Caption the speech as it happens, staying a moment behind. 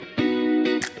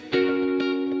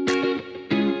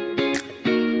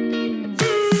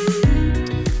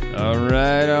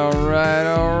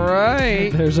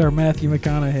There's our Matthew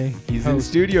McConaughey. He's in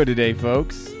studio today,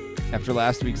 folks. After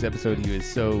last week's episode, he was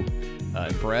so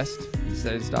impressed, he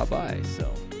decided to stop by. So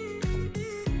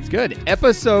it's good.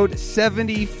 Episode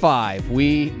 75.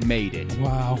 We made it.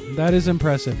 Wow, that is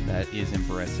impressive. That is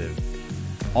impressive.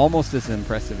 Almost as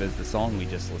impressive as the song we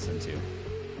just listened to.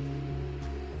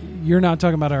 You're not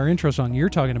talking about our intro song. You're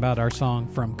talking about our song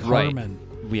from Carmen. Right.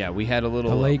 Yeah, we had a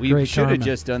little. We should have Carmen.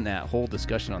 just done that whole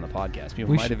discussion on the podcast.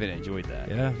 People might have enjoyed that.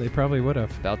 Yeah, they probably would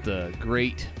have. About the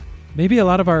great. Maybe a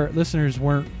lot of our listeners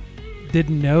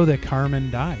didn't know that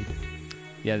Carmen died.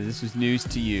 Yeah, this was news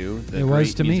to you. It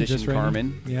was to me. Musician Just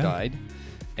Carmen yeah. died,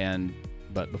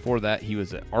 but before that, he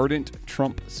was an ardent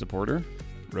Trump supporter.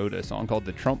 Wrote a song called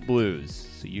 "The Trump Blues,"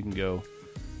 so you can go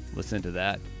listen to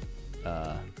that.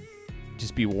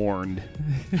 Just be warned.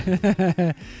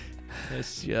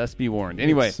 Just be warned.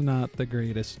 Anyway, it's not the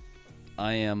greatest.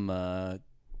 I am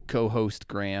co-host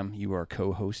Graham. You are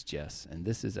co-host Jess, and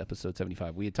this is episode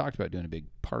 75. We had talked about doing a big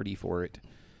party for it,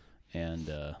 and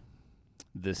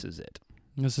this is it.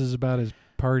 This is about as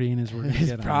partying as we're going to get.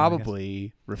 It's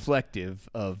probably reflective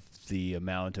of the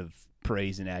amount of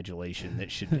praise and adulation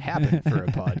that should happen for a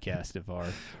podcast of our.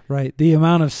 Right. The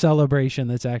amount of celebration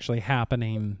that's actually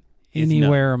happening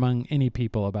anywhere among any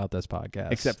people about this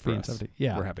podcast. Except for us.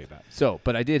 Yeah. We're happy about it. So,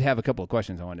 but I did have a couple of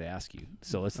questions I wanted to ask you.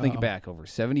 So let's think back over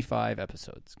 75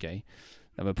 episodes, okay?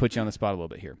 I'm going to put you on the spot a little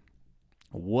bit here.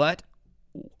 What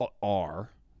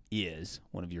is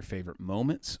one of your favorite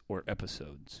moments or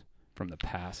episodes from the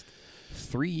past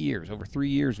 3 years? Over 3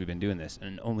 years we've been doing this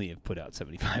and only have put out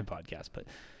 75 podcasts, but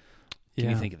can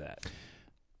you think of that?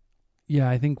 Yeah,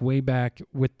 I think way back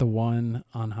with the one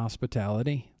on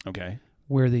hospitality. Okay.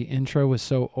 Where the intro was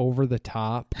so over the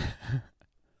top.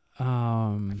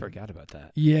 I forgot about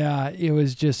that. Yeah, it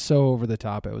was just so over the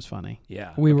top. It was funny.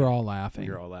 Yeah. We were all laughing.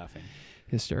 We were all laughing.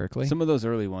 Hysterically. Some of those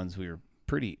early ones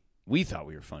we thought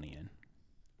we were funny in.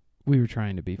 We were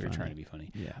trying to be funny. We were trying to be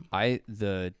funny. Yeah.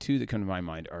 The two that come to my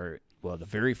mind are, well, the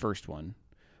very first one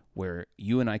where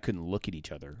you and I couldn't look at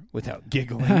each other without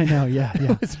giggling. I know, yeah.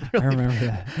 Really, I remember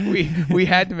that. We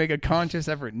had to make a conscious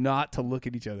effort not to look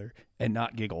at each other and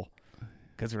not giggle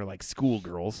because we're like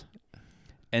schoolgirls.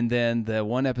 And then the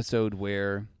one episode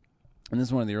where, and this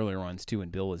is one of the earlier ones too, when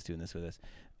Bill was doing this with us,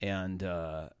 and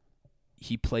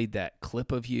he played that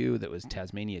clip of you that was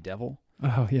Tasmania Devil.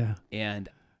 Oh, yeah. And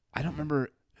I don't remember,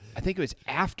 I think it was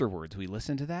afterwards we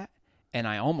listened to that, and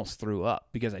I almost threw up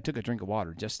because I took a drink of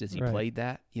water just as he played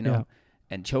that,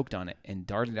 and choked on it and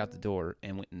darted out the door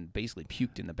and went and basically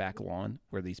puked in the back lawn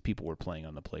where these people were playing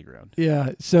on the playground.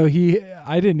 Yeah, so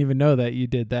I didn't even know that you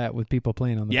did that with people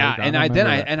playing on the playground.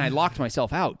 Yeah, and I locked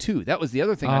myself out too. That was the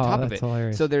other thing on top of it.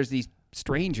 Hilarious. So there's these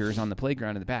strangers on the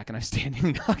playground in the back, and I'm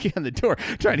standing knocking on the door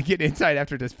trying to get inside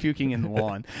after just puking in the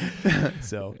lawn.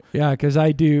 So yeah, because I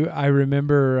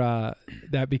remember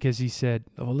that because he said,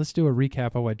 well, let's do a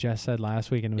recap of what Jess said last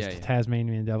week, and it was the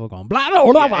Tasmanian Devil going blah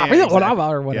blah blah blah exactly.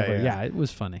 or whatever. Yeah. It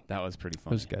was funny. That was pretty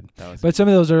funny. It was good. But some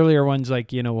of those earlier ones,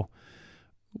 like,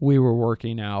 we were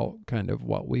working out kind of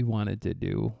what we wanted to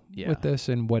do with this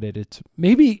and what it's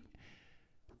maybe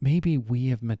we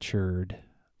have matured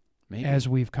as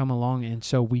we've come along, and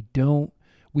so we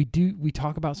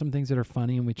talk about some things that are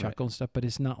funny and we chuckle and stuff, but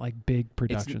it's not like big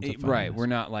productions of right. We're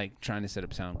not like trying to set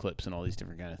up sound clips and all these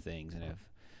different kind of things, and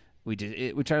we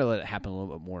try to let it happen a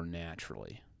little bit more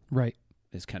naturally. Right.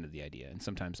 Is kind of the idea. And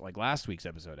sometimes, like last week's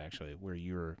episode, actually, where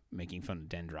you were making fun of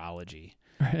dendrology,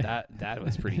 that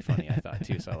was pretty funny, I thought,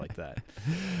 too. So I like that.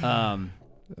 A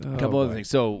couple other things.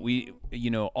 So we,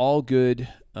 all good,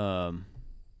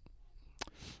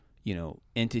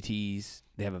 entities,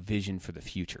 they have a vision for the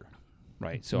future,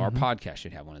 right? So our podcast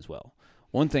should have one as well.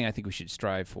 One thing I think we should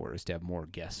strive for is to have more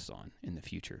guests on in the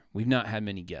future. We've not had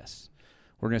many guests.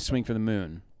 We're going to swing for the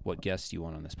moon. What guests do you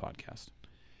want on this podcast?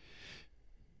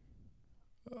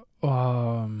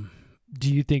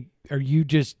 Do you think, are you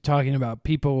just talking about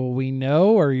people we know,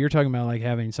 or you're talking about like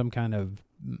having some kind of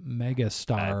mega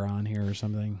star on here or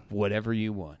something? Whatever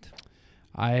you want.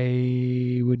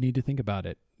 I would need to think about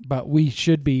it, but we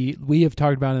have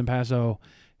talked about in the past,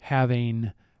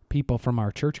 having people from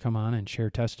our church come on and share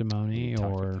testimony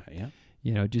or,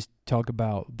 just talk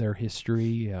about their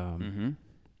history,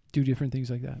 do different things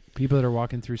like that. People that are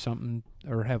walking through something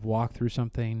or have walked through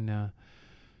something,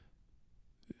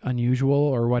 unusual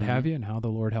or what have you, and how the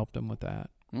Lord helped them with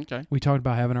that. Okay. We talked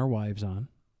about having our wives on.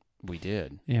 We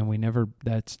did. And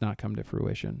that's not come to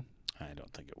fruition. I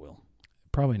don't think it will.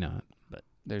 Probably not. But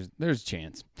there's a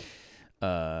chance.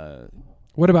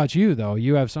 What about you, though?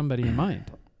 You have somebody in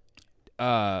mind.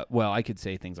 Well, I could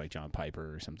say things like John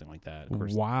Piper or something like that. Of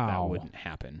course, that wouldn't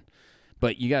happen.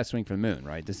 But you got to swing for the moon,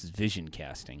 right? This is vision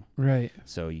casting. Right.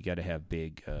 So you got to have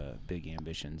big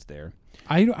ambitions there.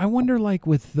 I wonder, like,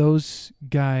 with those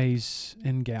guys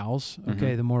and gals,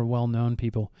 okay, the more well-known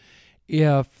people,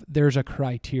 if there's a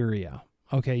criteria.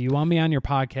 Okay, you want me on your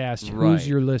podcast, who's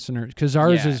your listener? Because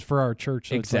ours is for our church,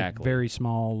 so it's like very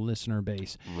small listener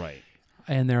base. Right.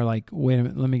 And they're like, wait a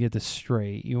minute, let me get this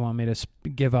straight. You want me to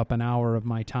give up an hour of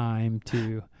my time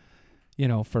to,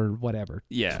 for whatever,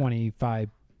 25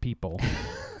 people.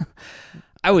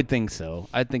 I would think so.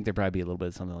 I'd think there'd probably be a little bit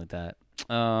of something like that.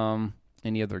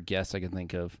 Any other guests I can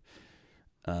think of?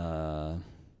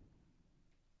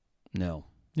 No.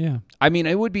 Yeah. I mean,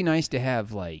 it would be nice to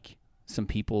have like some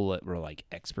people that were like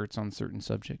experts on certain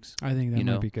subjects. I think that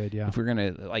might be good. Yeah. If we're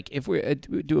gonna if we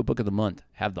do a book of the month,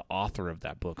 have the author of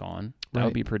that book on. That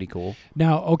would be pretty cool.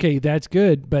 Now, okay, that's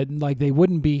good, but like they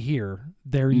wouldn't be here.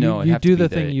 You do the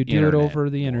thing, you do it over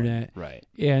the internet. Right.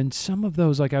 And some of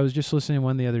those, like I was just listening to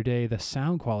one the other day, the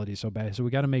sound quality is so bad, so we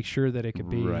got to make sure that it could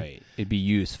be right. It'd be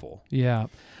useful. Yeah.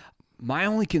 My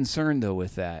only concern though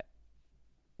with that,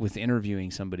 with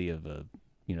interviewing somebody of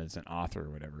that's an author or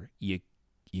whatever, you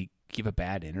give a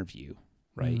bad interview,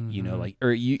 right? Mm-hmm.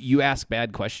 Or you ask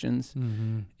bad questions,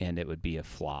 and it would be a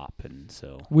flop, and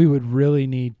so we would really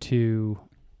need to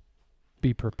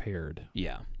be prepared.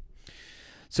 Yeah.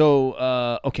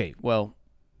 So okay, well,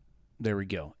 there we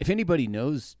go. If anybody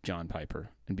knows John Piper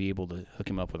and be able to hook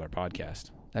him up with our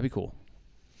podcast, that'd be cool.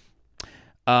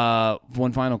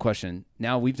 One final question.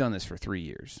 Now we've done this for 3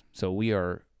 years, so we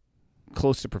are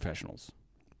close to professionals.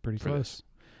 Pretty close.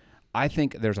 I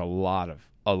think there's a lot of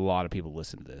people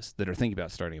listen to this that are thinking about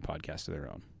starting a podcast of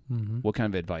their own. Mm-hmm. What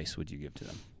kind of advice would you give to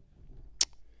them?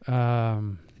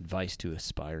 Advice to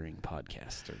aspiring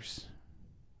podcasters.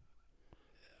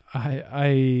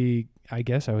 I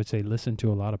guess I would say listen to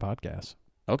a lot of podcasts.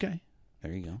 Okay,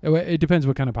 there you go. It depends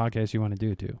what kind of podcast you want to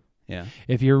do too. Yeah.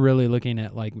 If you're really looking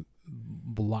at like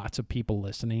lots of people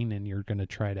listening and you're going to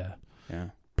try to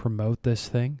promote this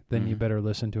thing, then you better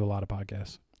listen to a lot of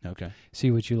podcasts. Okay.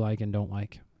 See what you like and don't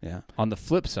like. Yeah. On the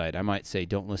flip side, I might say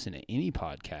don't listen to any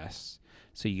podcasts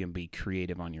so you can be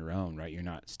creative on your own, right? You're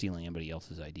not stealing anybody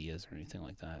else's ideas or anything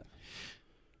like that.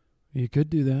 You could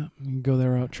do that. You can go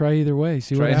there out. Try either way.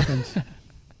 See what happens.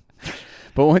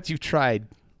 But once you've tried,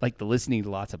 like the listening to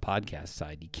lots of podcasts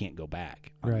side, you can't go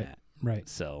back on that. Right.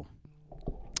 So,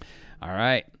 all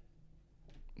right.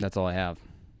 That's all I have.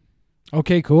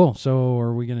 Okay, cool. So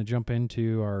are we going to jump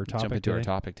into our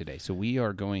topic today? So we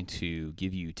are going to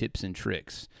give you tips and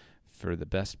tricks for the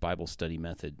best Bible study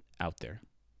method out there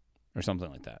or something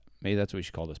like that. Maybe that's what we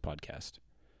should call this podcast.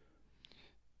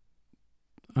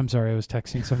 I'm sorry, I was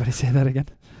texting somebody. Say that again.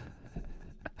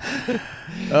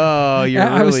 Oh,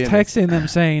 I was texting them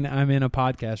saying I'm in a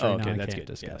podcast right now. Okay, I that's can't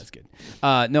good. discuss. Yeah, that's good.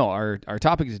 No, our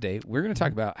topic today, we're going to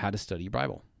talk about how to study your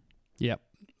Bible. Yep.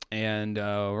 And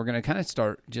we're going to kind of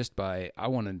start just by, I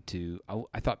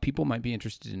thought people might be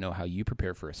interested to know how you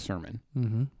prepare for a sermon,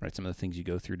 right? Some of the things you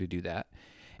go through to do that.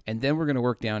 And then we're going to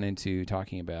work down into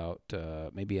talking about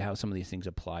maybe how some of these things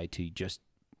apply to just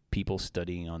people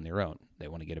studying on their own. They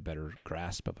want to get a better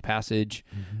grasp of a passage.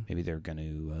 Maybe they're going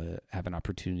to have an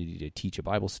opportunity to teach a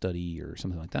Bible study or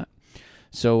something like that.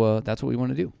 So that's what we want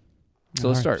to do. So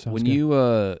let's start. When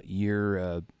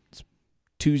you're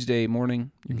Tuesday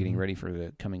morning, you're getting ready for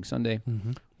the coming Sunday.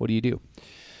 What do you do?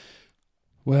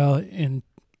 Well,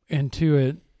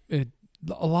 into it,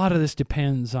 a lot of this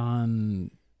depends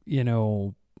on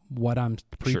what I'm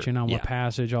preaching on, what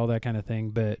passage, all that kind of thing.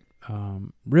 But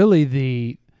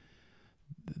really,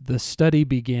 the study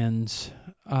begins.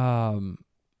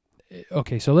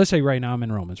 Okay, so let's say right now I'm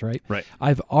in Romans, right? Right.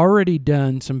 I've already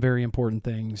done some very important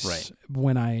things right.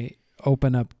 when I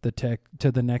open up the text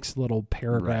to the next little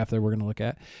paragraph that we're going to look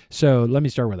at. So let me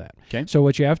start with that. Okay. So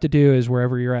what you have to do is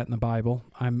wherever you're at in the Bible,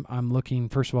 I'm looking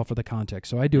first of all for the context.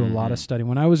 So I do a lot of study.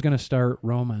 When I was going to start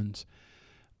Romans,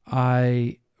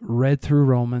 I read through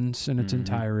Romans in its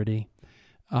entirety,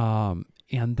 and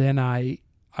then I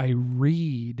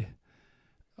read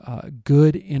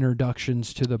good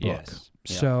introductions to the book. Yes.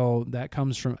 So that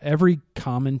comes from every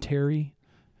commentary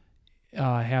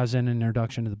has an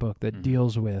introduction to the book that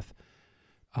deals with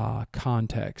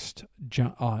context,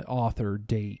 author,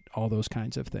 date, all those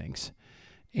kinds of things.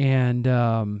 And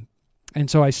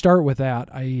so I start with that.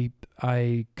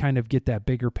 I kind of get that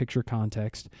bigger picture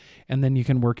context, and then you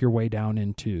can work your way down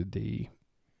into the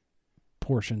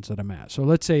portions that I'm at. So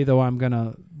let's say, though, I'm going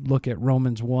to look at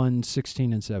Romans 1,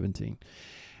 16 and 17.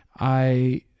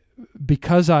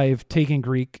 Because I've taken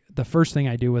Greek, the first thing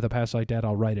I do with a passage like that,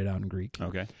 I'll write it out in Greek.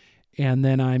 Okay. And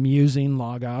then I'm using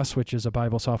Logos, which is a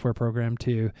Bible software program,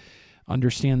 to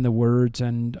understand the words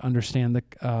and understand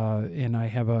and I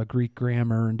have a Greek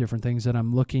grammar and different things that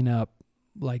I'm looking up,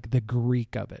 like the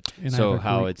Greek of it. And so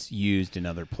how it's used in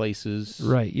other places.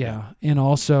 Right, yeah. And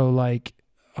also like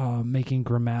making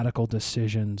grammatical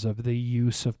decisions of the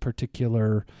use of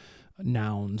particular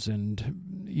nouns and,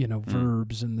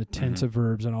 verbs and the tense of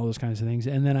verbs and all those kinds of things.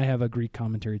 And then I have a Greek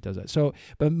commentary that does that. So,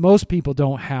 but most people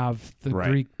don't have the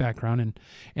Greek background.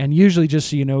 And usually just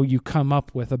so you know, you come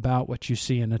up with about what you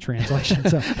see in the translation.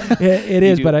 So it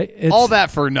is, but it's all that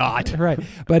for naught. Right.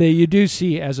 But you do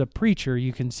see, as a preacher,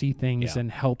 you can see things and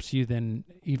helps you then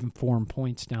even form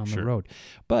points down the road.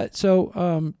 But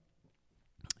so,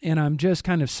 and I'm just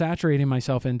kind of saturating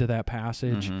myself into that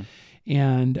passage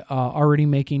and already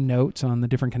making notes on the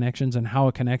different connections and how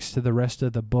it connects to the rest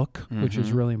of the book, which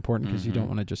is really important because you don't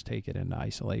want to just take it into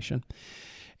isolation.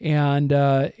 And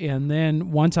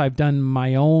then once I've done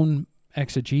my own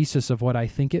exegesis of what I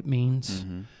think it means,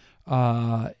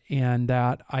 and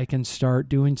that I can start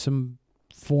doing some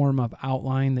form of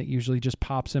outline that usually just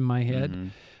pops in my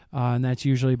head. And that's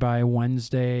usually by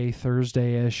Wednesday,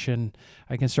 Thursday-ish, and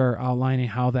I can start outlining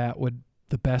how that would,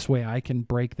 the best way I can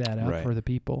break that up for the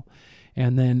people.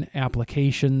 And then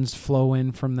applications flow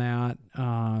in from that.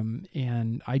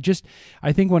 And I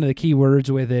think one of the key words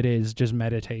with it is just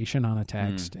meditation on a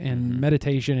text. And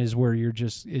meditation is where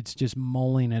it's just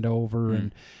mulling it over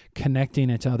and connecting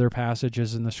it to other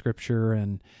passages in the Scripture,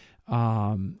 and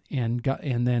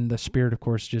then the Spirit, of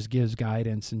course, just gives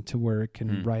guidance into where it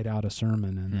can write out a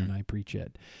sermon, and then I preach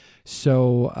it.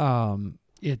 So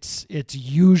it's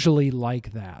usually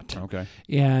like that. Okay.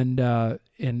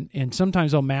 And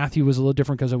sometimes Matthew was a little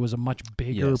different because it was a much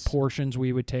bigger portions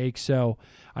we would take. So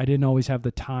I didn't always have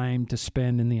the time to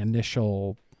spend in the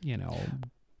initial,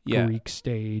 Greek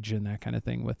stage and that kind of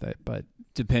thing with it. But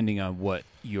depending on what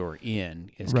you're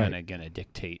in is kind of going to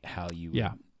dictate how you,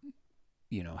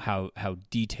 how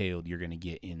detailed you're going to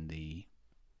get in the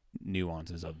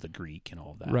nuances of the Greek and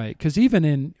all of that. Right. Because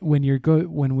even when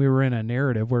we were in a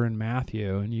narrative, we're in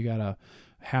Matthew, and you got a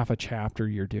half a chapter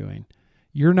you're doing,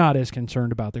 you're not as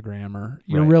concerned about the grammar.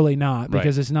 You're really not,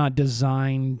 because it's not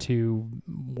designed to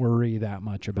worry that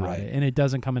much about it, and it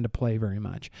doesn't come into play very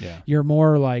much. Yeah. You're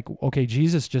more like, okay,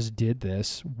 Jesus just did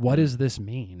this. What does this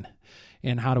mean?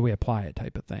 And how do we apply it,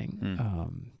 type of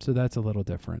thing. So that's a little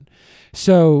different.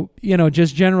 So,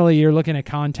 just generally you're looking at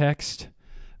context,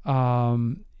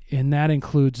 and that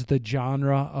includes the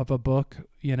genre of a book.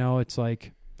 It's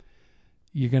like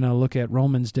you're going to look at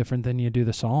Romans different than you do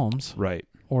the Psalms. Right.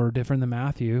 Or different than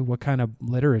Matthew. What kind of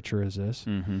literature is this?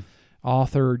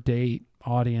 Author, date,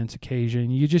 audience, occasion.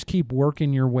 You just keep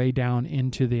working your way down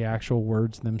into the actual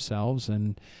words themselves,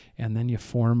 and then you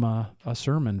form a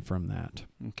sermon from that.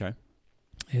 Okay.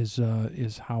 Is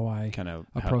how I kind of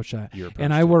approach that.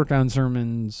 And I work on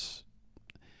sermons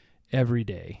every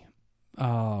day,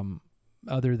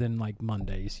 other than like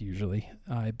Mondays usually.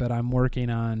 But I'm working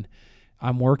on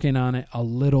it a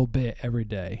little bit every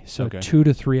day. So 2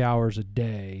 to 3 hours a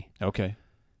day. Okay.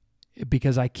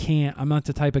 Because I'm not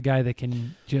the type of guy that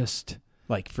can just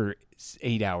like for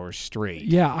 8 hours straight.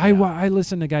 Yeah. I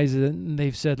listen to guys and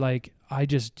they've said like, I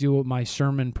just do my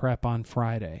sermon prep on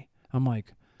Friday. I'm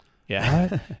like,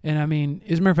 what? And I mean,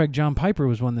 as a matter of fact, John Piper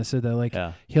was one that said that, like,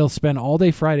 he'll spend all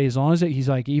day Friday, as long as he's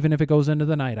like, even if it goes into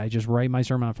the night, I just write my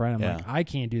sermon on Friday. I'm like, I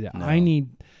can't do that. No. I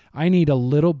need a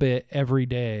little bit every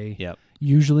day,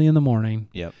 usually in the morning,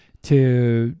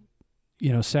 to,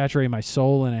 saturate my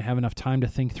soul, and I have enough time to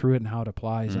think through it and how it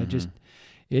applies. I just,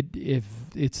 if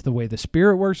it's the way the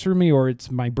Spirit works through me, or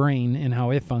it's my brain and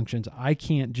how it functions, I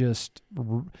can't just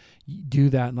do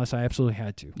that unless I absolutely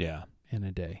had to in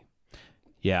a day.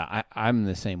 Yeah, I'm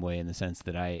the same way in the sense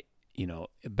that I,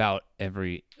 about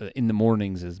in the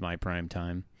mornings is my prime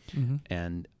time,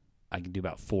 and I can do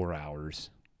about 4 hours,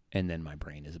 and then my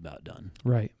brain is about done.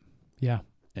 Right. Yeah.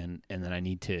 And then I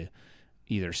need to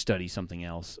either study something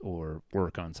else or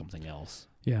work on something else.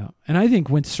 Yeah. And I think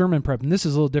with sermon prep, and this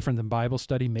is a little different than Bible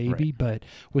study maybe, but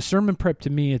with sermon prep,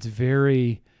 to me,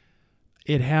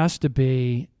 it has to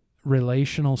be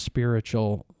relational,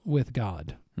 spiritual with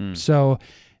God. So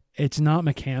it's not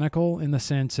mechanical in the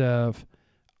sense of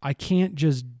I can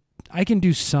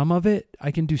do some of it.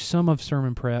 I can do some of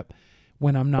sermon prep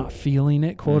when I'm not feeling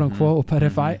it, quote unquote. But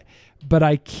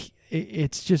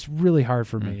it's just really hard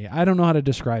for me. I don't know how to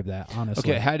describe that,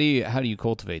 honestly. Okay. How do you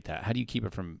cultivate that? How do you keep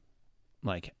it from,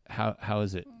 like, how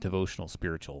is it devotional,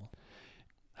 spiritual?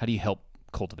 How do you help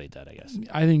cultivate that, I guess?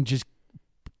 I think just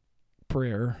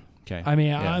prayer. Okay. I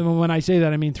mean, when I say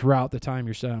that, I mean throughout the time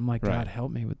you're saying, I'm like, God,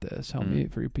 help me with this. Help me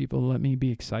for your people. Let me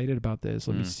be excited about this.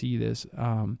 Let me see this.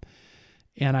 And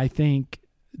I think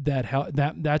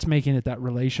that's making it that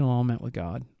relational element with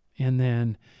God. And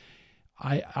then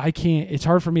I can't, it's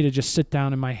hard for me to just sit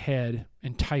down in my head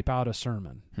and type out a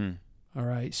sermon. All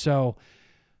right. So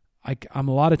I'm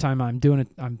a lot of time I'm doing it.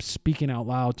 I'm speaking out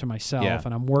loud to myself,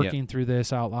 and I'm working through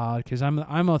this out loud because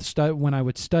when I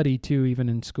would study too, even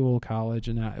in school, college,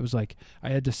 and that, it was like I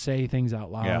had to say things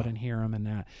out loud and hear them and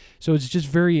that. So it's just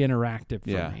very interactive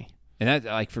for me. And that,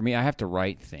 like for me, I have to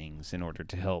write things in order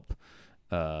to help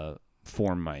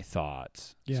form my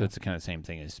thoughts. Yeah. So it's the kind of same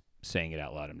thing as saying it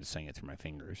out loud. I'm just saying it through my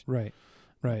fingers. Right.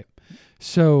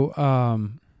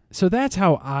 So so that's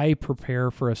how I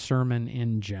prepare for a sermon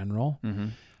in general. Mm-hmm.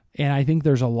 And I think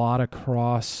there's a lot of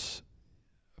cross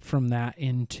from that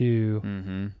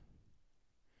into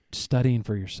studying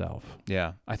for yourself.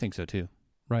 Yeah, I think so too.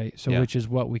 Right. So which is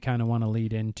what we kind of want to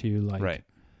lead into, like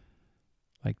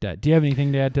that. Do you have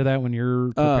anything to add to that when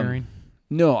you're preparing?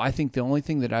 No, I think the only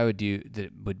thing that I would do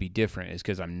that would be different is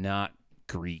because I'm not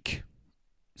Greek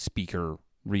speaker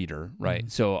reader, right? Mm-hmm.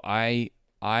 So I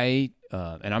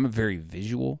and I'm a very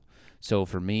visual. So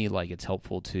for me, like it's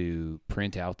helpful to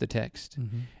print out the text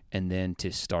and then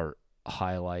to start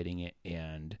highlighting it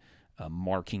and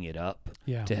marking it up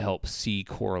to help see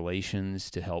correlations,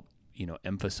 to help,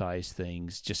 emphasize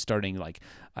things. Just starting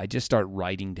I just start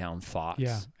writing down thoughts.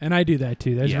 Yeah, and I do that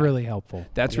too. That's really helpful.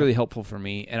 That's really helpful for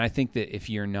me. And I think that if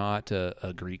you're not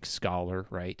a Greek scholar,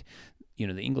 right,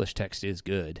 the English text is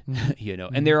good, and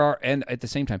and at the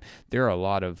same time, there are a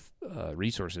lot of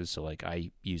resources. So like I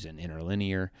use an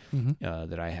interlinear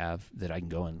that I have that I can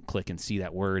go and click and see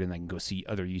that word, and I can go see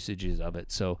other usages of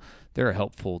it. So there are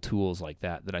helpful tools like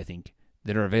that I think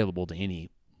that are available to any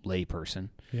lay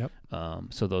person. Yep.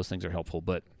 So those things are helpful.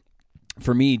 But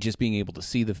for me, just being able to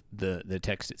see the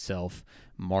text itself,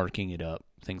 marking it up,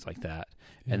 things like that,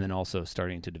 and then also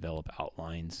starting to develop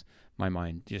outlines, my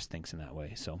mind just thinks in that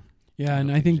way. So. Yeah,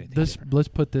 and I think let's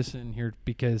put this in here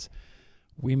because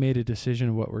we made a decision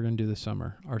of what we're going to do this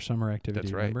summer, our summer activity.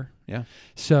 That's right. Remember? Yeah.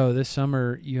 So this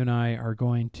summer, you and I are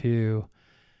going to,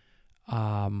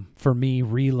 for me,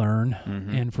 relearn,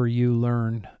 and for you,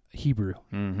 learn Hebrew.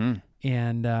 Mm-hmm.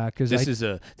 And because this is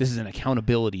an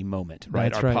accountability moment,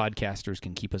 right? That's Our podcasters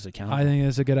can keep us accountable. I think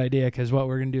that's a good idea because what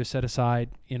we're going to do is set aside,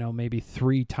 maybe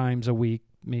 3 times a week,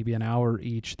 maybe an hour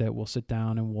each, that we'll sit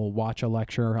down and we'll watch a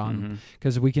lecture on,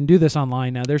 because we can do this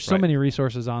online now. There's so many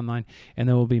resources online, and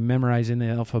then we'll be memorizing the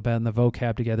alphabet and the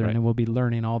vocab together, and then we'll be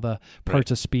learning all the parts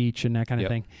of speech and that kind of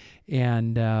thing.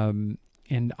 And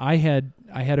I had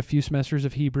a few semesters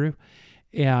of Hebrew,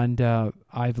 and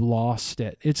I've lost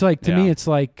it. It's like, to me, it's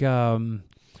like,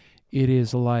 it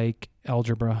is like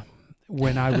algebra.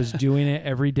 When I was doing it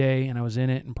every day and I was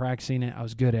in it and practicing it, I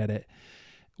was good at it.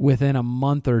 Within a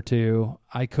month or two,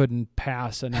 I couldn't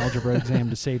pass an algebra exam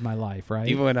to save my life, right?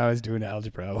 Even when I was doing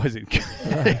algebra, I wasn't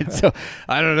good. So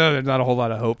I don't know. There's not a whole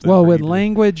lot of hope. Well, with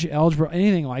language, algebra,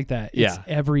 anything like that, it's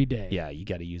every day. Yeah, you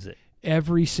got to use it.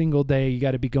 Every single day, you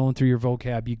got to be going through your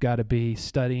vocab. You got to be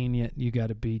studying it. You got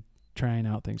to be trying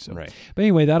out things. So, but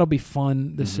anyway, that'll be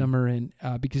fun this summer, and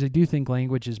because I do think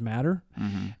languages matter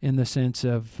in the sense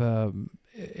of,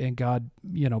 and God,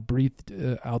 breathed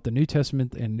out the New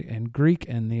Testament and Greek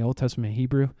and the Old Testament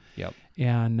Hebrew. Yep.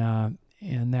 And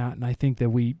I think that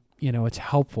we, it's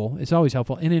helpful. It's always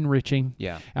helpful and enriching.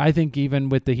 Yeah. I think even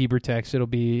with the Hebrew text, it'll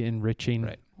be enriching.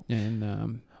 Right.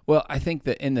 And well, I think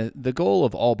that in the goal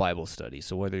of all Bible study,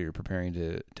 so whether you're preparing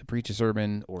to preach a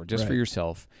sermon or just for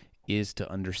yourself, is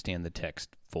to understand the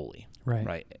text fully.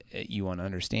 Right. You want to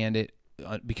understand it,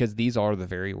 because these are the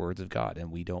very words of God,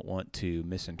 and we don't want to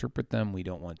misinterpret them. We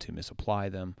don't want to misapply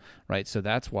them, right? So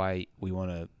that's why we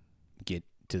want to get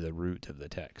to the root of the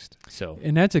text. So,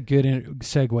 and that's a good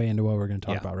segue into what we're going to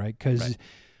talk about, right? Because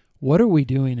what are we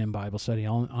doing in Bible study?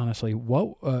 Honestly,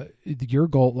 what your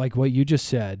goal, like what you just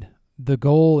said, the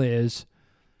goal is,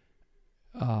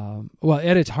 well,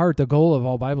 at its heart, the goal of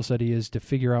all Bible study is to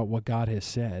figure out what God has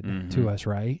said to us,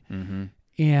 right? Mm-hmm.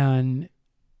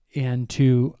 And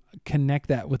to connect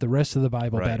that with the rest of the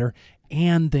Bible better,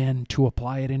 and then to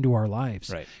apply it into our lives.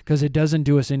 Right. Because it doesn't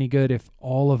do us any good if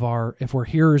we're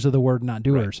hearers of the word, not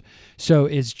doers. Right. So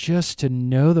it's just to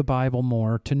know the Bible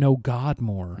more, to know God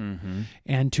more,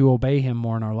 and to obey Him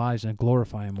more in our lives and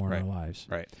glorify Him more in our lives.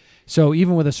 Right. So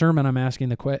even with a sermon, I'm asking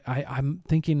the question. I'm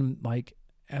thinking, like,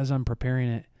 as I'm preparing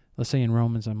it, let's say in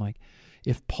Romans, I'm like,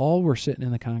 if Paul were sitting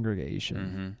in the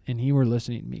congregation and he were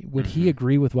listening to me, would he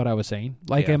agree with what I was saying?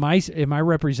 Like, am I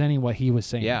representing what he was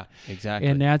saying? Yeah, exactly.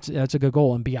 And that's a good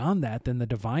goal. And beyond that, then the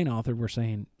divine author, we're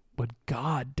saying,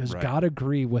 does God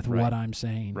agree with what I'm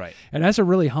saying? Right. And that's a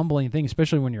really humbling thing,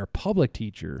 especially when you're a public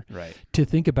teacher, to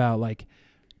think about, like,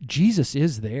 Jesus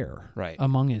is there Right.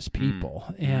 among his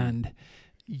people. And,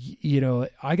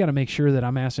 I got to make sure that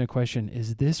I'm asking a question.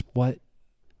 Is this what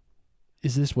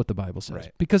the Bible says?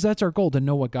 Right. Because that's our goal, to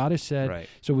know what God has said, Right.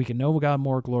 so we can know God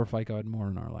more, glorify God more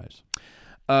in our lives.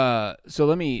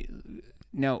 So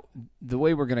now, the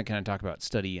way we're going to kind of talk about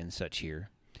study and such here,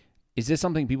 is this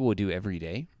something people would do every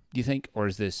day, do you think? Or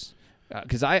is this,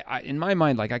 because I in my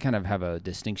mind, like I kind of have a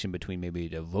distinction between maybe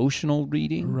devotional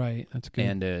reading, Right, that's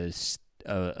good.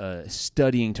 and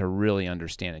studying to really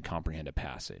understand and comprehend a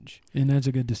passage. And that's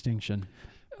a good distinction.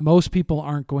 Most people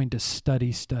aren't going to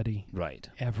study Right.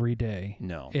 every day.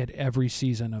 No. At every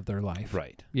season of their life.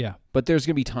 Right. Yeah. But there's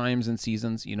going to be times and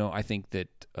seasons. I think that,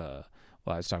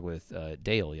 I was talking with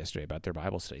Dale yesterday about their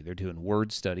Bible study. They're doing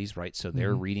word studies, right? So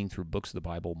they're reading through books of the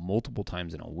Bible multiple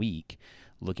times in a week,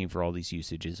 looking for all these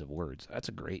usages of words. That's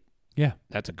a great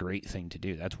thing to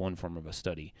do. That's one form of a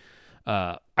study.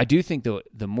 I do think, though,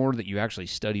 the more that you actually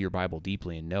study your Bible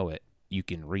deeply and know it, you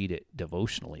can read it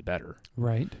devotionally better.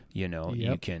 Right. You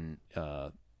can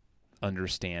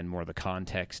understand more of the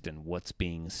context and what's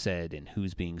being said and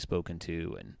who's being spoken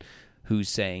to and who's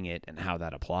saying it and how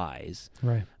that applies.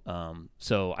 Right.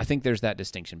 So I think there's that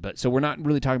distinction. But so we're not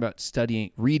really talking about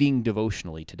reading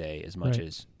devotionally today as much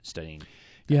as studying.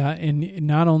 Yeah, and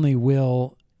not only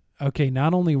will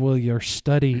your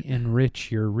study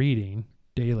enrich your reading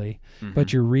daily,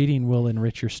 but your reading will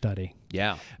enrich your study.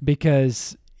 Yeah.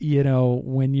 Because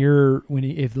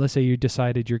if let's say you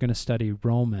decided you're going to study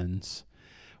Romans,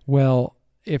 well,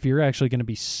 if you're actually going to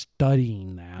be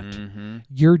studying that,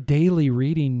 your daily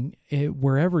reading,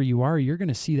 wherever you are, you're going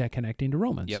to see that connecting to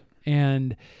Romans. Yep.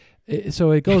 And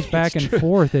so it goes back and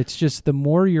forth. It's just the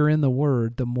more you're in the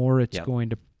Word, the more it's going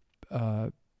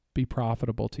to be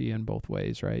profitable to you in both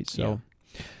ways, right?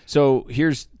 So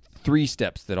here's 3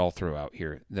 steps that I'll throw out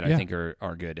here that I think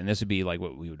are good. And this would be like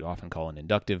what we would often call an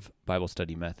inductive Bible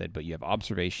study method, but you have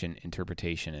observation,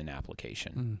 interpretation, and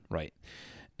application, right?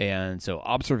 And so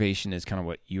observation is kind of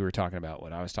what you were talking about,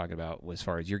 what I was talking about, as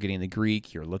far as you're getting the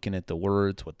Greek, you're looking at the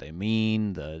words, what they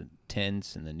mean, the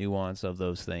tense and the nuance of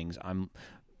those things. I'm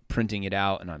printing it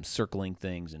out and I'm circling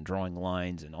things and drawing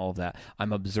lines and all of that.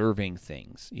 I'm observing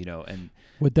things, and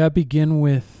would that begin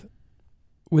with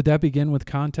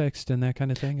context and that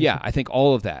kind of thing? Yeah, I think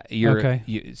all of that.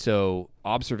 Okay. So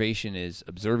observation is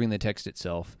observing the text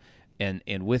itself, and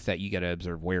with that, you got to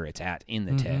observe where it's at in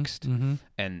the text.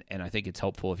 And I think it's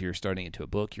helpful if you're starting into a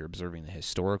book, you're observing the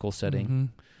historical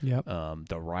setting. Yep.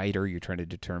 The writer, you're trying to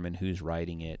determine who's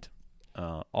writing it.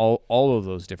 All of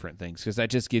those different things, because that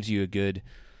just gives you a good,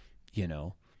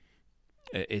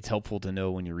 it's helpful to know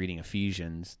when you're reading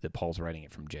Ephesians that Paul's writing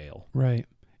it from jail. Right.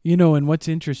 And what's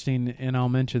interesting, and I'll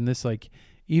mention this, like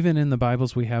even in the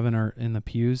Bibles we have in the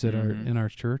pews that are in our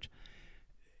church,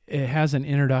 it has an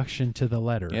introduction to the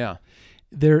letter. Yeah.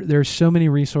 There's so many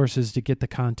resources to get the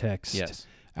context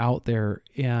out there,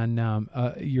 and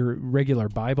your regular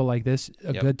Bible like this,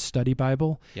 a good study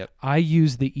Bible. Yep. I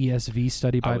use the ESV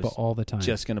study Bible all the time.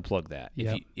 Just going to plug that.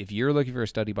 Yep. If you're looking for a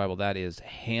study Bible, that is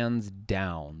hands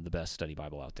down the best study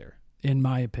Bible out there. In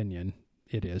my opinion,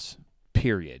 it is.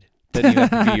 Period. Doesn't even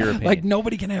have to be your opinion. Like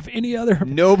nobody can have any other.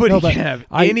 Nobody can have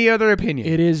any other opinion.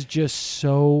 It is just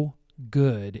so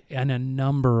good in a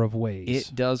number of ways.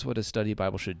 It does what a study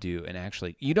Bible should do, and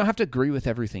actually, you don't have to agree with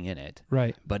everything in it.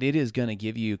 Right. But it is going to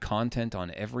give you content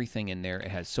on everything in there. It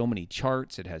has so many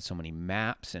charts, it has so many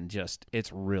maps, and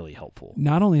it's really helpful.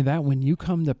 Not only that, when you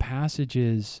come to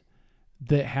passages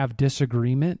that have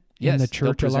disagreement in the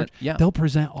church at large, they'll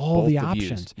present all the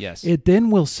options. Yes. It then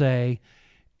will say,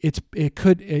 it's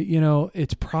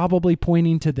probably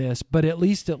pointing to this, but at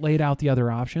least it laid out the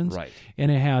other options. Right. And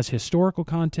it has historical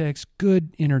context,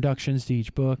 good introductions to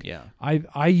each book. Yeah.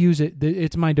 I use it.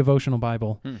 It's my devotional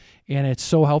Bible, and it's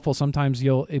so helpful. Sometimes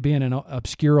it'd be in an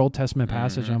obscure Old Testament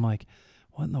passage, and I'm like,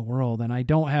 what in the world? And I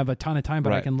don't have a ton of time,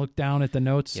 but I can look down at the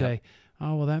notes, say,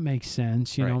 oh, well, that makes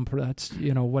sense. That's,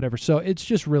 whatever. So it's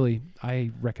just really,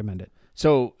 I recommend it.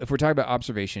 So if we're talking about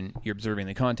observation, you're observing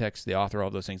the context, the author,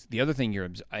 all those things. The other thing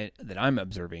that I'm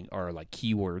observing are like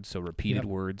keywords, so repeated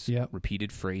words,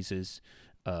 repeated phrases,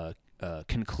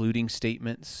 concluding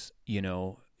statements.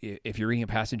 If you're reading a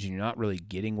passage and you're not really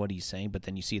getting what he's saying, but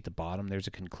then you see at the bottom there's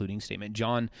a concluding statement.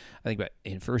 John, I think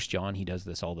in 1 John, he does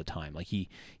this all the time. Like he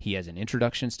has an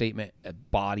introduction statement, a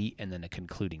body, and then a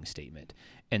concluding statement.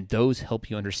 And those help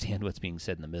you understand what's being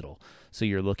said in the middle. So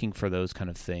you're looking for those kind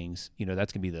of things.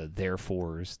 That's going to be the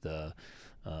therefores, the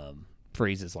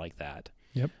phrases like that.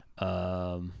 Yep.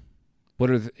 What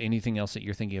are anything else that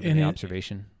you're thinking of in the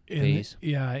observation phase?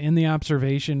 In the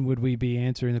observation, would we be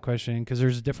answering the question, because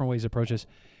there's different ways to approach this,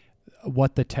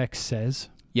 what the text says?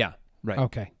 Yeah. Right.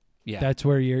 Okay. Yeah. That's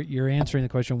where you're answering the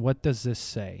question, what does this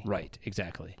say? Right,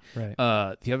 exactly. Right.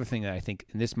 The other thing that I think,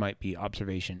 and this might be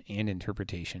observation and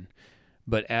interpretation,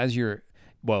 but as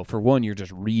for one, you're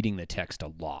just reading the text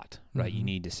a lot, right? Mm-hmm. You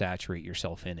need to saturate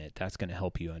yourself in it. That's going to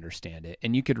help you understand it.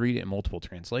 And you could read it in multiple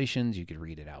translations. You could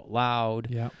read it out loud.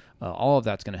 Yeah. All of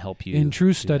that's going to help you. In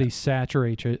true study,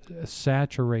 saturation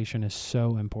is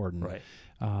so important. Right.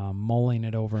 Mulling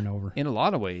it over and over. In a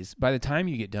lot of ways, by the time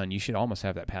you get done, you should almost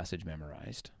have that passage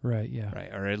memorized. Right, yeah.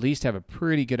 Right, or at least have a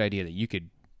pretty good idea that you could,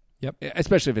 Yep.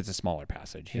 especially if it's a smaller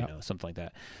passage, Yep. Something like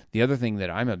that. The other thing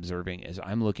that I'm observing is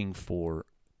I'm looking for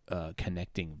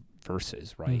connecting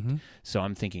verses, right? Mm-hmm. So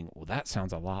I'm thinking, well, that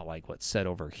sounds a lot like what's said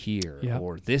over here, Yep.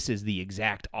 or this is the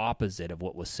exact opposite of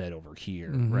what was said over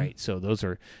here, Mm-hmm. right? So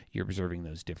you're observing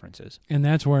those differences. And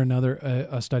that's where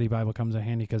a study Bible comes in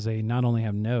handy, because they not only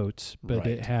have notes, but Right.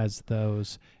 it has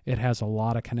a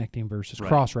lot of connecting verses, Right.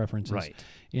 cross references Right.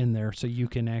 in there, so you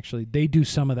can they do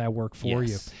some of that work for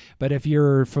Yes. you. But if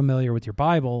you're familiar with your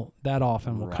Bible, that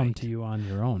often will come Right. to you on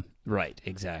your own. Right,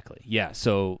 exactly. Yeah,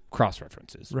 so cross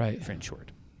references, Right. in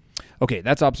short. Okay,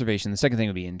 that's observation. The second thing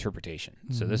would be interpretation.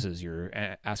 So Mhm. this is you're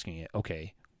asking it,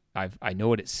 okay, I know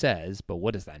what it says, but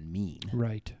what does that mean?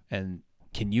 Right. And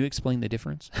can you explain the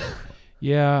difference?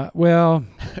 Yeah, well,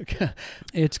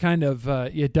 it's kind of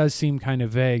it does seem kind of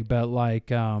vague, but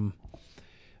like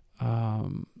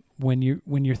when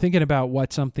you're thinking about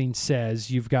what something says,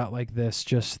 you've got like this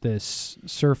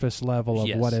surface level of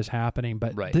Yes. what is happening.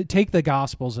 But Right. take the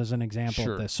Gospels as an example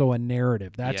Sure. of this. So a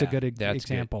narrative, that's a Yeah, good that's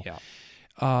example. Good. Yeah.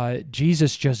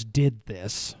 Jesus just did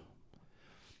this.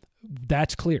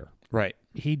 That's clear. Right.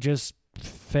 He just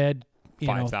fed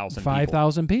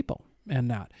 5,000 people and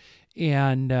that.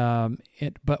 And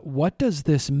but what does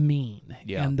this mean?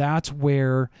 Yeah. And that's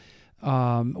where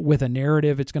with a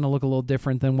narrative, it's going to look a little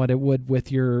different than what it would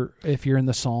if you're in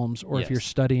the Psalms, or if you're Yes.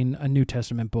 studying a New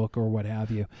Testament book or what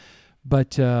have you.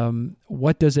 But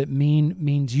what does it mean?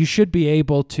 Means you should be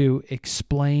able to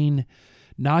explain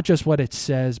not just what it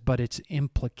says, but its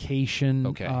implication,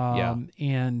 Okay,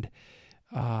 and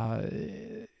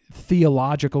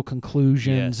theological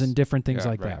conclusions Yes. and different things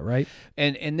Yeah, like right. that, right?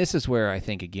 And this is where I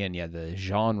think, again, the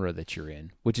genre that you're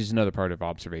in, which is another part of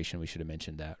observation. We should have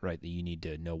mentioned that, right? That you need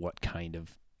to know what kind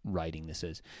of writing this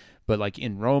is. But like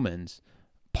in Romans,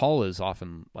 Paul is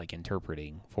often like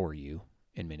interpreting for you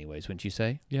in many ways, wouldn't you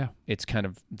say? Yeah. It's kind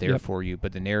of there Yep. for you,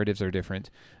 but the narratives are different.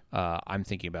 I'm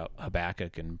thinking about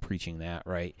Habakkuk and preaching that,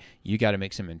 right? You got to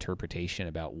make some interpretation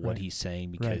about what Right. he's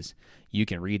saying, because you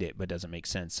can read it, but it doesn't make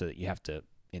sense, so that you have to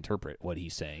interpret what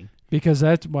he's saying. Because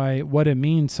that's why what it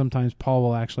means, sometimes Paul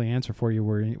will actually answer for you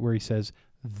where he says,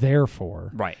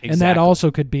 therefore. Right, exactly. And that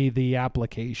also could be the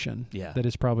application. Yeah. That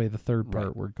is probably the third part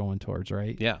Right. we're going towards,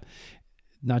 right? Yeah.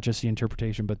 Not just the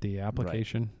interpretation, but the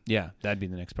application. Yeah, that'd be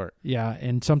the next part. Yeah,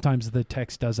 and sometimes the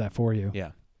text does that for you.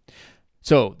 Yeah.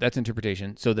 So that's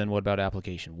interpretation. So then what about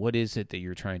application? What is it that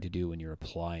you're trying to do when you're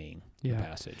applying the Yeah.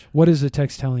 passage? What is the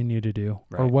text telling you to do?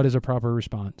 Or Right. what is a proper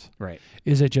response? Right.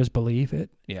 Is it just believe it?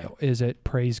 Yeah. Is it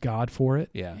praise God for it?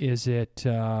 Yeah. Is it,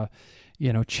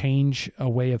 change a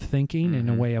way of thinking and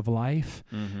a Mhm. way of life?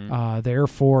 Mm-hmm.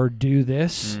 Therefore, do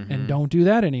this Mhm. and don't do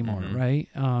that anymore, Mhm. right?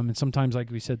 And sometimes, like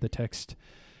we said, the text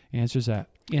answers that.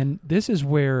 And this is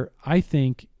where I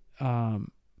think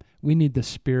we need the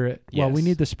Spirit. Well, we Yes.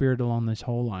 need the Spirit along this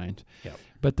whole line. Yep.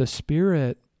 But the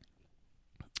Spirit,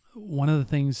 one of the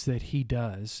things that He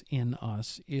does in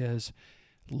us is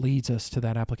leads us to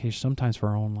that application sometimes for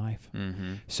our own life.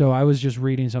 Mm-hmm. So I was just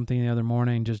reading something the other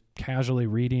morning, just casually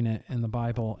reading it in the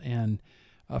Bible, and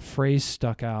a phrase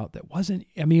stuck out that wasn't,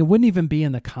 it wouldn't even be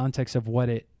in the context of what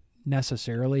it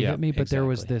necessarily Yeah, hit me, but there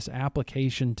was exactly. this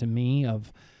application to me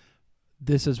of,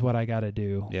 this is what I got to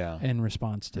do Yeah. in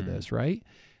response to Mhm. this, right?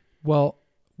 Well,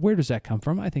 where does that come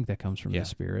from? I think that comes from Yeah. the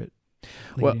Spirit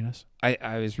Well, leading us.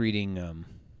 I was reading,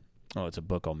 it's a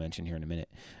book I'll mention here in a minute.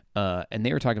 And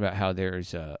they were talking about how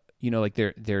there's,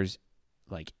 there's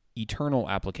like eternal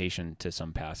application to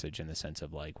some passage in the sense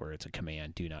of like where it's a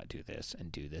command, do not do this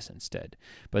and do this instead.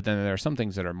 But then there are some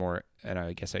things that are more, and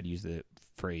I guess I'd use the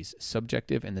phrase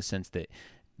subjective in the sense that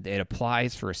it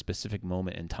applies for a specific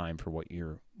moment in time for what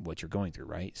you're going through,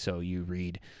 right? So you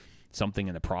read something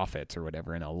in the prophets or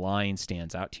whatever, and a line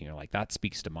stands out to you. You're like, that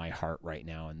speaks to my heart right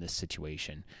now in this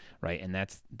situation, right? And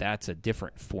that's a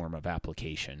different form of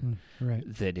application Right.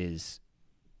 that is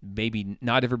maybe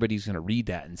not everybody's going to read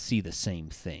that and see the same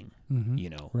thing,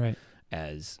 Mm-hmm. Right.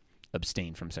 as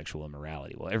abstain from sexual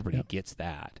immorality. Well, everybody Yep. gets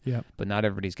that, Yep. but not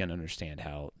everybody's going to understand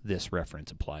how this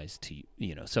reference applies to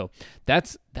you. So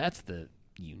that's the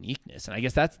uniqueness, and I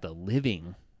guess that's the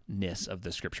livingness of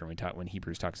the scripture when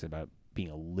Hebrews talks about being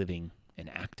a living and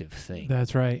active thing.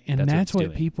 That's right. And that's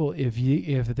what people, if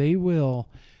they will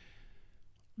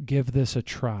give this a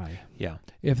try. Yeah.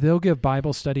 If they'll give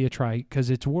Bible study a try, because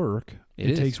it's work.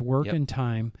 It takes work Yep. and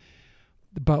time.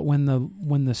 But when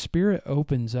the Spirit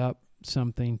opens up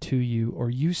something to you, or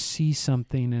you see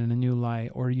something in a new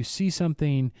light, or you see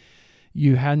something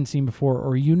you hadn't seen before,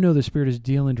 or the Spirit is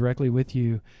dealing directly with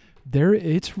you,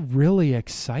 it's really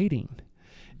exciting.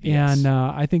 Yes. And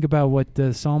I think about what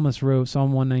the psalmist wrote,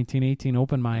 Psalm 119:18,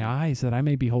 open my eyes that I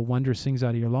may behold wondrous things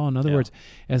out of your law. In other words,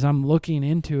 as I'm looking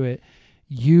into it,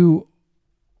 you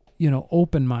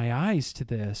open my eyes to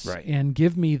this, right, and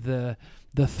give me the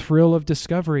thrill of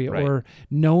discovery, right, or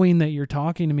knowing that you're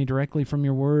talking to me directly from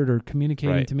your word, or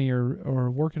communicating right, to me, or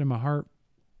working in my heart.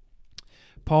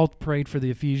 Paul prayed for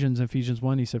the Ephesians in Ephesians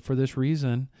 1. He said, for this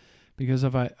reason, because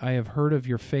I have heard of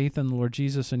your faith in the Lord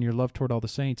Jesus and your love toward all the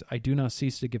saints, I do not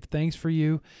cease to give thanks for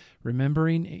you,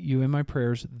 remembering you in my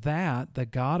prayers, that the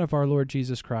God of our Lord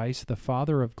Jesus Christ, the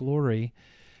Father of glory,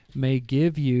 may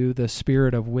give you the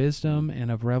spirit of wisdom and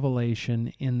of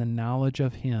revelation in the knowledge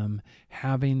of him,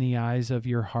 having the eyes of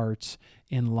your hearts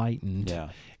enlightened. Yeah.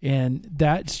 And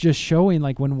that's just showing,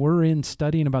 like, when we're in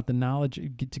studying about the knowledge,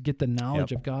 to get the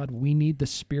knowledge of God, we need the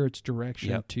Spirit's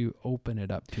direction to open it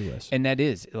up to us. And that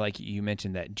is, like you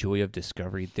mentioned, that joy of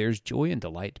discovery. There's joy and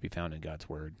delight to be found in God's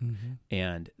Word. Mm-hmm.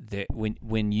 And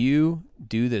when you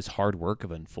do this hard work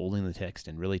of unfolding the text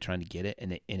and really trying to get it,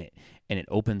 and it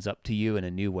opens up to you in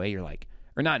a new way, you're like,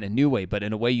 or not in a new way, but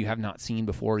in a way you have not seen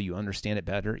before, you understand it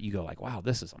better, you go like, wow,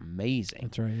 this is amazing.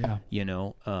 That's right,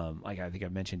 yeah. Like I think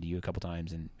I've mentioned to you a couple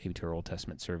times, and maybe to our Old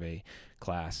Testament survey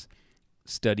class,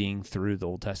 studying through the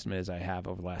Old Testament as I have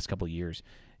over the last couple of years,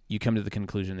 you come to the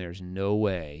conclusion there's no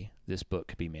way this book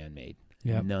could be man-made.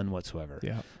 Yep. None whatsoever.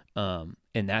 Yeah.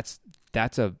 And that's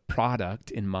a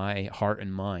product in my heart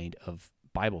and mind of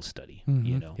Bible study,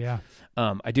 Mm-hmm. Yeah.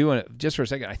 I do want to, just for a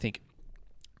second, I think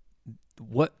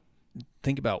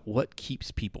think about what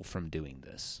keeps people from doing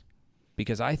this,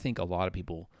 because I think a lot of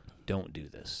people don't do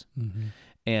this,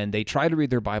 and they try to read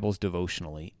their Bibles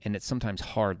devotionally, and it's sometimes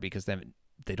hard because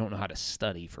they don't know how to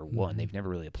study. For one, they've never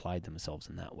really applied themselves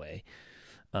in that way.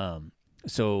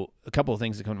 So a couple of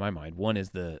things that come to my mind. One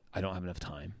is I don't have enough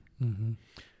time.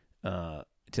 To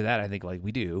that, I think, like,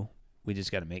 we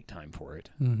just got to make time for it.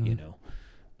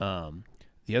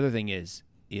 The other thing is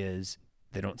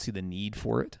they don't see the need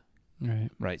for it.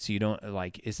 Right. So you don't,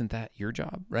 like, isn't that your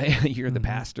job, right? You're the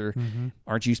pastor.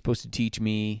 Aren't you supposed to teach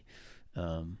me?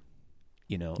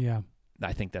 Yeah.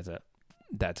 I think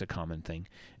that's a common thing.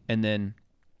 And then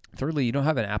thirdly, you don't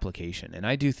have an application. And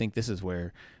I do think this is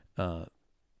where,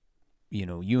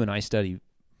 you and I study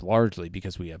largely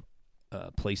because we have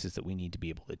places that we need to be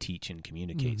able to teach and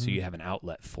communicate. So you have an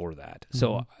outlet for that.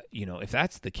 So, if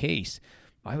that's the case,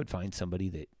 I would find somebody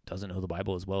that doesn't know the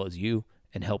Bible as well as you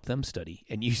and help them study,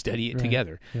 and you study it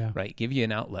together, right? Give you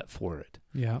an outlet for it.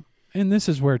 Yeah. And this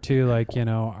is where, too, like,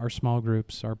 our small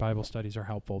groups, our Bible studies are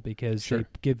helpful, because they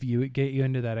get you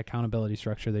into that accountability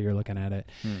structure that you're looking at it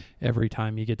every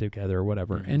time you get together or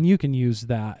whatever. And you can use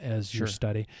that as your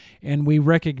study. And we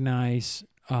recognize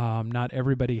not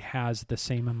everybody has the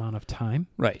same amount of time.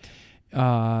 Right.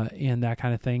 And that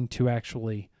kind of thing to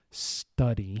actually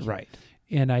study. Right.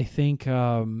 And I think...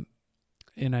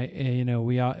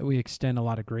 we extend a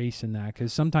lot of grace in that,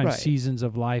 because sometimes seasons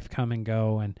of life come and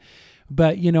go,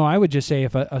 but I would just say,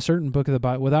 if a certain book of the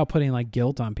Bible, without putting like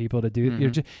guilt on people to do, you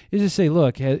just say,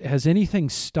 look, has anything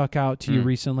stuck out to you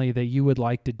recently that you would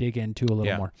like to dig into a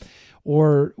little more,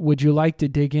 or would you like to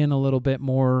dig in a little bit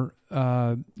more,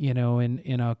 in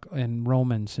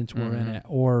Romans, since we're in it,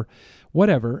 or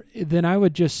whatever? Then I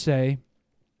would just say,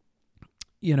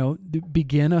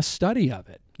 begin a study of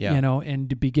it. And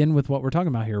to begin with what we're talking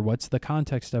about here, what's the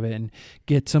context of it, and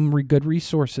get some good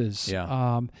resources.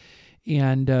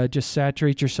 And just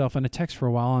saturate yourself in a text for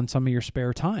a while on some of your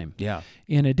spare time. Yeah.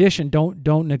 In addition,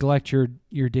 don't neglect your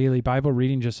daily Bible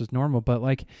reading just as normal, but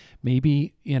like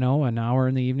maybe, an hour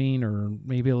in the evening, or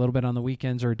maybe a little bit on the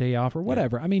weekends, or a day off, or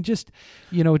whatever. I mean, just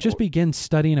begin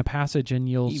studying a passage, and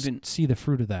you'll see the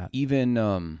fruit of that.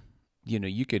 Even,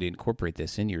 you could incorporate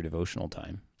this in your devotional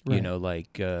time. Right.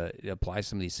 Apply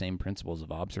some of these same principles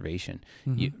of observation.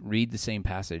 You read the same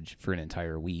passage for an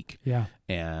entire week,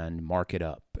 and mark it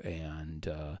up. And,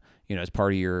 as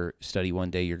part of your study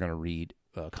one day, you're going to read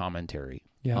a commentary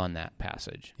on that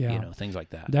passage, things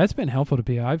like that. That's been helpful to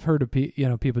people. I've heard of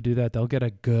people do that. They'll get a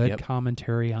good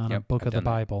commentary on a book of the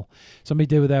Bible. Somebody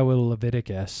did that with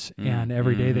Leviticus, and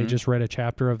every day they just read a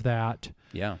chapter of that.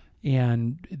 Yeah.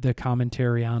 And the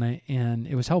commentary on it, and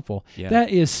it was helpful. Yeah.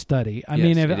 That is study. I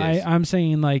mean, if I'm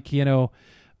saying, like,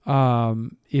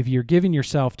 if you're giving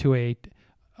yourself to a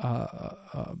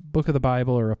book of the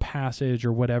Bible or a passage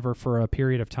or whatever for a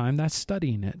period of time, that's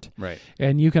studying it. Right.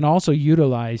 And you can also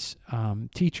utilize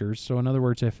teachers. So in other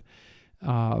words, if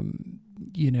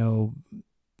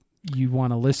you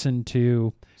want to listen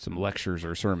to some lectures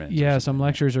or sermons. Yeah, some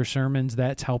lectures or sermons,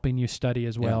 that's helping you study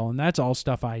as well. And that's all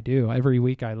stuff I do. Every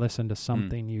week I listen to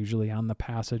something usually on the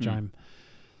passage I'm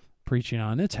preaching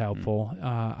on. It's helpful.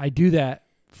 I do that.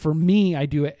 For me, I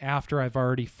do it after I've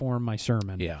already formed my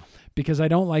sermon. Yeah. Because I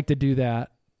don't like to do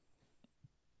that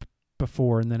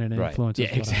before and then it influences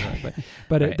what exactly. I write.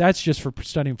 But that's just for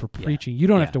studying for preaching. You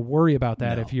don't have to worry about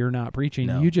that if you're not preaching.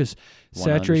 You just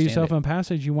saturate yourself in a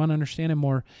passage. You want to understand it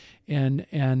more,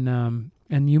 and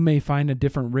you may find a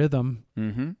different rhythm.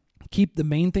 Mm-hmm. Keep the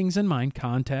main things in mind: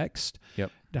 context,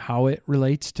 how it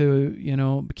relates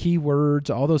to key words,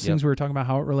 all those things we were talking about,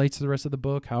 how it relates to the rest of the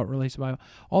book, how it relates to the Bible,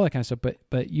 all that kind of stuff.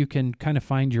 But you can kind of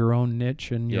find your own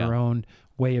niche and your own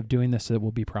way of doing this that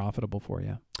will be profitable for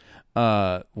you.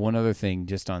 One other thing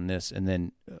just on this, and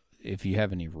then if you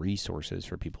have any resources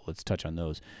for people, let's touch on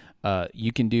those.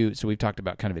 You can do, so we've talked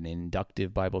about kind of an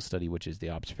inductive Bible study, which is the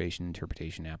observation,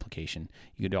 interpretation, application.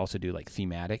 You could also do like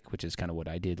thematic, which is kind of what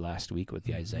I did last week with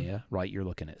the Isaiah, right? You're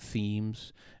looking at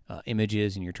themes,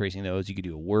 images, and you're tracing those. You could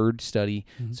do a word study.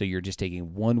 So you're just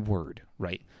taking one word,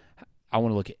 right? I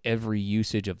want to look at every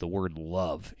usage of the word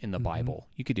love in the Bible.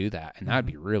 You could do that, and that'd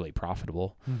be really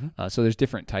profitable. So there's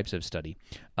different types of study.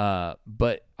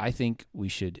 But I think we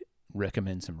should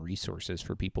recommend some resources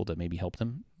for people to maybe help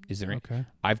them. Is there any?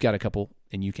 I've got a couple,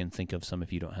 and you can think of some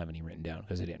if you don't have any written down,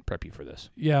 because I didn't prep you for this.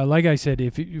 Yeah, like I said,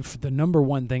 if the number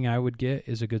one thing I would get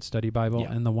is a good study Bible,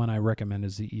 and the one I recommend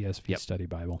is the ESV Study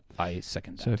Bible. I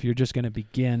second that. So if you're just going to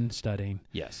begin studying,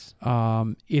 yes.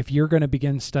 If you're going to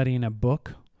begin studying a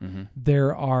book,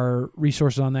 there are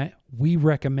resources on that. We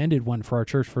recommended one for our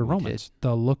church for Romans.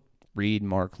 Read,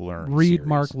 Mark, Learn. Read, series.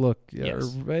 Mark, look.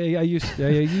 Yes. I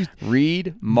used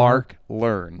Read, Mark,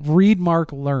 Learn. Read,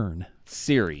 Mark, Learn.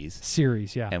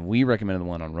 Series, yeah. And we recommended the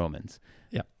one on Romans.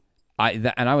 Yeah.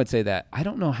 And I would say that I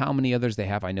don't know how many others they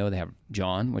have. I know they have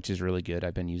John, which is really good.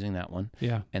 I've been using that one.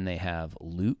 Yeah. And they have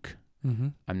Luke.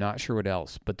 I'm not sure what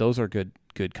else, but those are good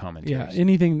commentaries. Yeah,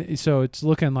 anything. So it's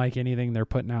looking like anything they're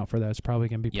putting out for that is probably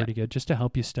going to be pretty good, just to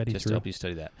help you study Just through. to help you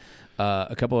study that.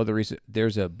 A couple other reasons.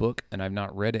 There's a book, and I've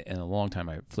not read it in a long time.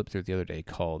 I flipped through it the other day,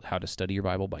 called How to Study Your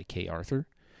Bible by Kay Arthur.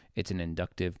 It's an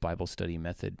inductive Bible study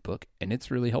method book, and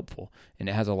it's really helpful. And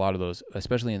it has a lot of those,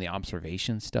 especially in the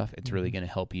observation stuff. It's really going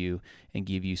to help you and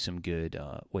give you some good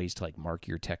ways to like mark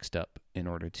your text up in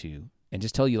order to, and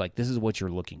just tell you like, this is what you're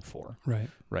looking for.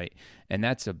 Right. And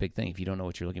that's a big thing. If you don't know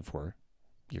what you're looking for,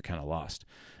 you're kind of lost.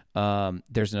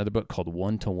 There's another book called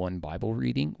One-to-One Bible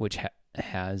Reading, which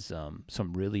has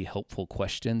some really helpful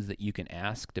questions that you can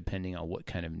ask depending on what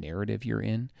kind of narrative you're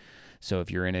in. So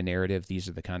if you're in a narrative, these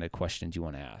are the kind of questions you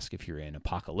want to ask. If you're in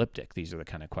apocalyptic, these are the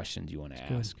kind of questions you want to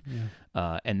ask.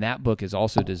 Yeah. And that book is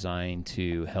also designed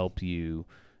to help you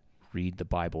read the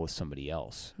Bible with somebody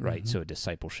else, right? So a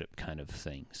discipleship kind of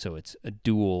thing. So it's a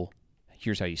dual,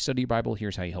 here's how you study your Bible,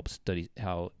 here's how you help study,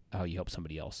 how you help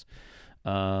somebody else.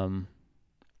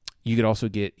 You could also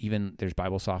get, even there's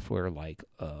Bible software like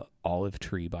Olive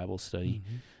Tree Bible Study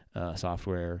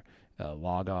software,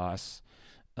 Logos.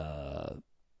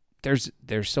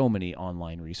 There's so many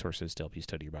online resources to help you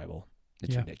study your Bible.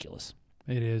 It's ridiculous.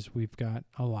 It is. We've got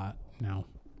a lot now.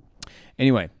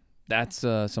 Anyway, that's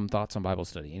some thoughts on Bible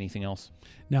study. Anything else?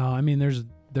 No, I mean,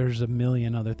 there's a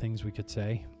million other things we could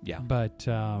say. Yeah. But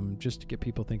just to get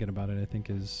people thinking about it, I think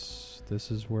this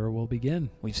is where we'll begin.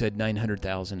 We've said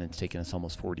 900,000. It's taken us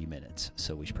almost 40 minutes,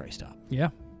 so we should probably stop. Yeah.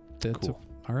 Cool.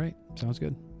 All right. Sounds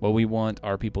good. Well, we want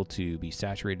our people to be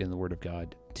saturated in the Word of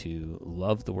God, to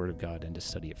love the Word of God, and to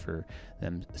study it for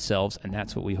themselves. And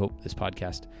that's what we hope this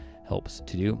podcast helps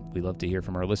to do. We love to hear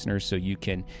from our listeners, so you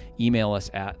can email us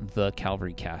at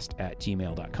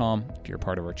thecalvarycast@gmail.com. If you're a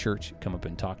part of our church, come up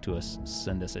and talk to us,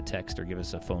 send us a text, or give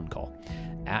us a phone call.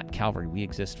 At Calvary, we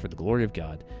exist for the glory of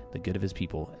God, the good of His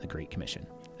people, and the Great Commission.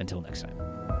 Until next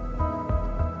time.